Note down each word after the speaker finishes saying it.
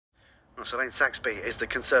Well, Elaine Saxby is the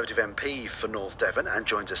Conservative MP for North Devon and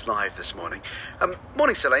joins us live this morning.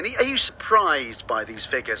 Morning, Elaine. Are you surprised by these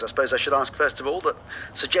figures? I suppose I should ask first of all that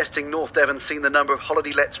suggesting North Devon's seen the number of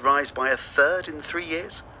holiday lets rise by a third in 3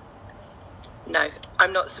 years? No,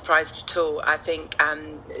 I'm not surprised at all. I think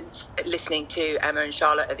listening to Emma and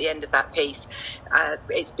Charlotte at the end of that piece,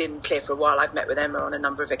 it's been clear for a while. I've met with Emma on a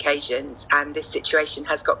number of occasions, and this situation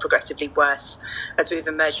has got progressively worse as we've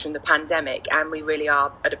emerged from the pandemic, and we really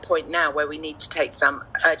are at a point now where we need to take some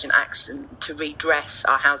urgent action to redress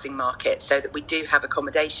our housing market so that we do have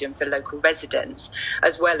accommodation for local residents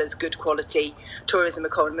as well as good quality tourism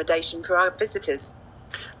accommodation for our visitors.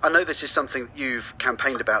 I know this is something that you've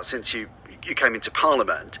campaigned about since you came into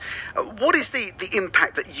Parliament. What is the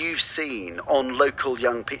impact that you've seen on local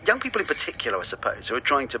young people in particular, I suppose, who are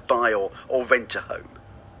trying to buy or rent a home?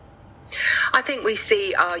 I think we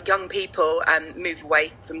see our young people move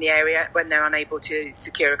away from the area when they're unable to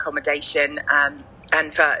secure accommodation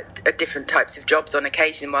and for different types of jobs on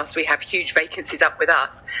occasion. Whilst we have huge vacancies up with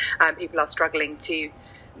us, people are struggling to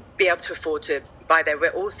be able to afford to buy there. We're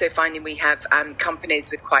also finding we have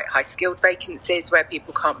companies with quite high skilled vacancies where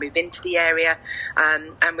people can't move into the area,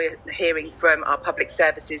 and we're hearing from our public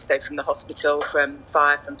services, so from the hospital, from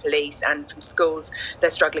fire, from police and from schools,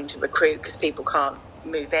 they're struggling to recruit because people can't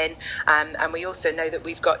move in, and we also know that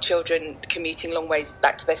we've got children commuting long ways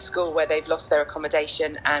back to their school where they've lost their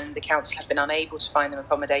accommodation and the council have been unable to find them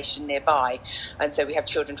accommodation nearby, and so we have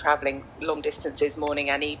children travelling long distances morning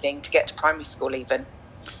and evening to get to primary school even.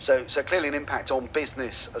 So clearly an impact on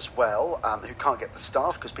business as well, who can't get the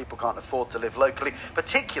staff because people can't afford to live locally,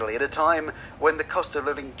 particularly at a time when the cost of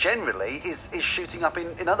living generally is shooting up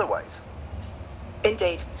in other ways.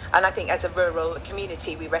 Indeed, and I think as a rural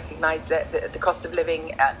community we recognise that the cost of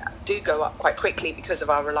living do go up quite quickly because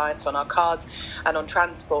of our reliance on our cars and on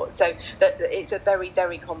transport. So that it's a very,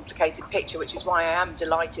 very complicated picture, which is why I am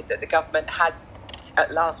delighted that the government has at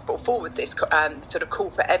last brought forward this sort of call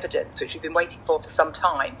for evidence, which we've been waiting for some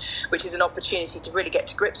time, which is an opportunity to really get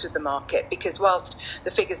to grips with the market, because whilst the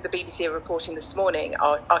figures the BBC are reporting this morning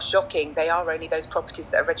are shocking, they are only those properties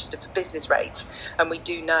that are registered for business rates, and we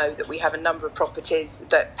do know that we have a number of properties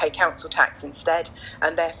that pay council tax instead,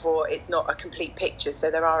 and therefore it's not a complete picture. So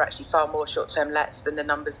there are actually far more short-term lets than the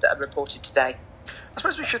numbers that are reported today. I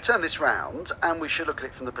suppose we should turn this round and we should look at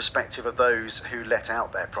it from the perspective of those who let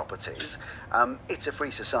out their properties. It's a free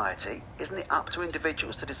society. Isn't it up to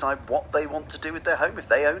individuals to decide what they want to do with their home if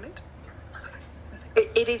they own it?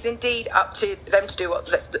 It is indeed up to them to do what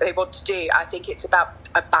they want to do. I think it's about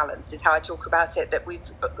a balance, is how I talk about it, that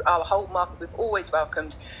our whole market, we've always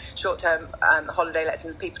welcomed short-term holiday lets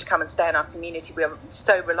and people to come and stay in our community. We are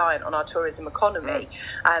so reliant on our tourism economy.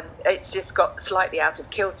 It's just got slightly out of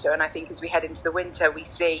kilter, and I think as we head into the winter, we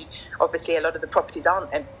see obviously a lot of the properties aren't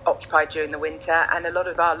occupied during the winter, and a lot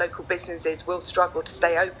of our local businesses will struggle to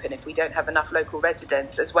stay open if we don't have enough local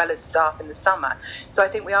residents as well as staff in the summer. So I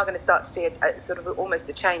think we are going to start to see a sort of almost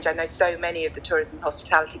a change. I know so many of the tourism and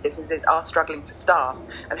hospitality businesses are struggling for staff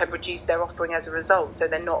and have reduced their offering as a result. So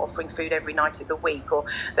they're not offering food every night of the week, or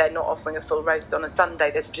they're not offering a full roast on a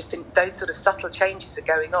Sunday. There's just those sort of subtle changes are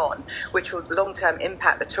going on, which will long-term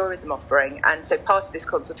impact the tourism offering. And so part of this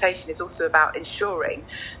consultation is also about ensuring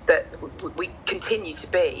that we continue to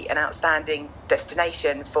be an outstanding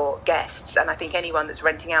destination for guests. And I think anyone that's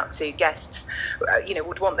renting out to guests,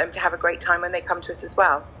 would want them to have a great time when they come to us as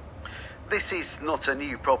well. This is not a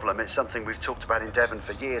new problem. It's something we've talked about in Devon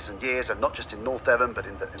for years and years, and not just in North Devon, but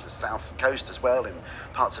in the south coast as well, in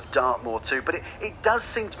parts of Dartmoor too. But it does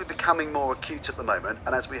seem to be becoming more acute at the moment,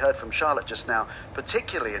 and as we heard from Charlotte just now,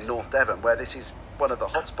 particularly in North Devon, where this is one of the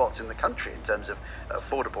hotspots in the country in terms of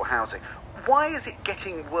affordable housing. Why is it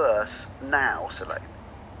getting worse now, Soleil?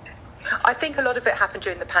 I think a lot of it happened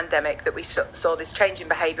during the pandemic, that we saw this change in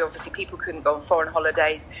behaviour. Obviously, people couldn't go on foreign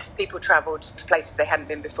holidays. People travelled to places they hadn't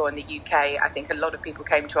been before in the UK. I think a lot of people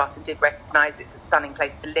came to us and did recognise it's a stunning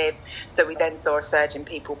place to live. So we then saw a surge in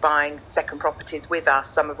people buying second properties with us,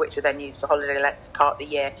 some of which are then used for holiday lets part of the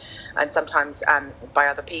year, and sometimes by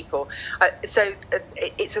other people. So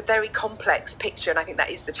it's a very complex picture, and I think that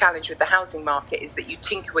is the challenge with the housing market, is that you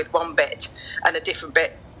tinker with one bit and a different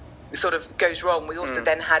bit sort of goes wrong. We also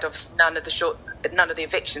then had none of the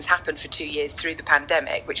evictions happened for 2 years through the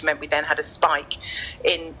pandemic, which meant we then had a spike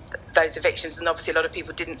in those evictions, and obviously a lot of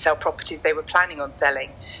people didn't sell properties they were planning on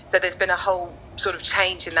selling. So there's been a whole sort of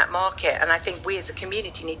change in that market, and I think we as a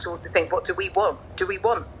community need to also think, what do we want? Do we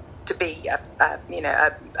want to be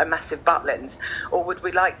a massive Butlins, or would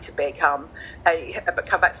we like to come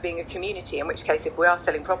back to being a community, in which case if we are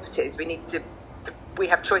selling properties we need to we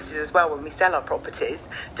have choices as well when we sell our properties.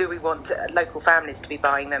 Do we want local families to be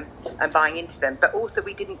buying them and buying into them? But also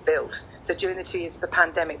we didn't build. So during the 2 years of the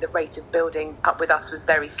pandemic, the rate of building up with us was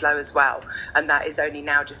very slow as well. And that is only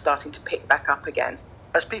now just starting to pick back up again.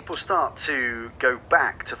 As people start to go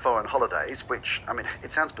back to foreign holidays, which, I mean,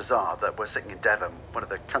 it sounds bizarre that we're sitting in Devon, one of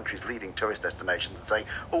the country's leading tourist destinations, and saying,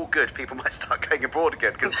 all good, people might start going abroad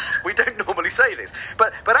again, because we don't normally say this.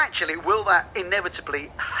 But actually, will that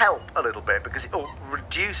inevitably help a little bit, because it will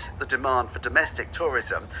reduce the demand for domestic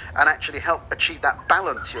tourism and actually help achieve that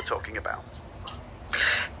balance you're talking about?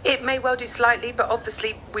 It may well do slightly, but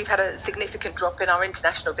obviously we've had a significant drop in our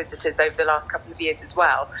international visitors over the last couple of years as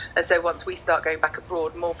well. And so once we start going back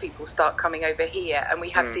abroad, more people start coming over here. And we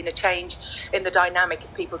have seen a change in the dynamic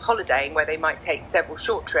of people's holidaying, where they might take several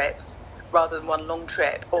short trips rather than one long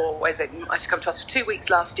trip, or whereas they might have come to us for 2 weeks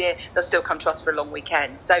last year, they'll still come to us for a long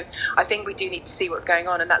weekend. So I think we do need to see what's going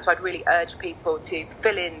on, and that's why I'd really urge people to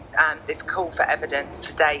fill in this call for evidence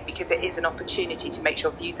today, because it is an opportunity to make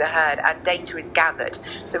sure views are heard and data is gathered,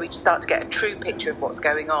 so we start to get a true picture of what's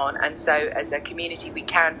going on. And so as a community, we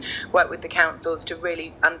can work with the councils to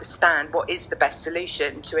really understand what is the best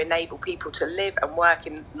solution to enable people to live and work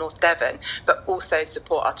in North Devon, but also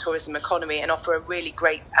support our tourism economy and offer a really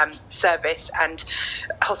great service and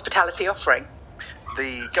hospitality offering.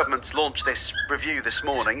 The government's launched this review this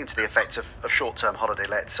morning into the effects of short-term holiday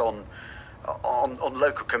lets on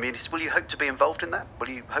local communities. Will you hope to be involved in that? Will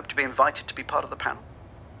you hope to be invited to be part of the panel?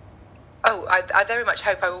 Oh, I very much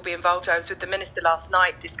hope I will be involved. I was with the Minister last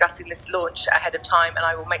night discussing this launch ahead of time, and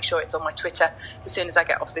I will make sure it's on my Twitter as soon as I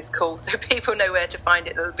get off this call, so people know where to find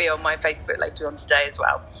it. It'll be on my Facebook later on today as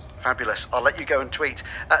well. Fabulous. I'll let you go and tweet.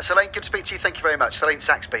 Selene, good to speak to you. Thank you very much. Selene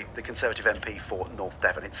Saxby, the Conservative MP for North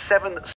Devon. It's 7...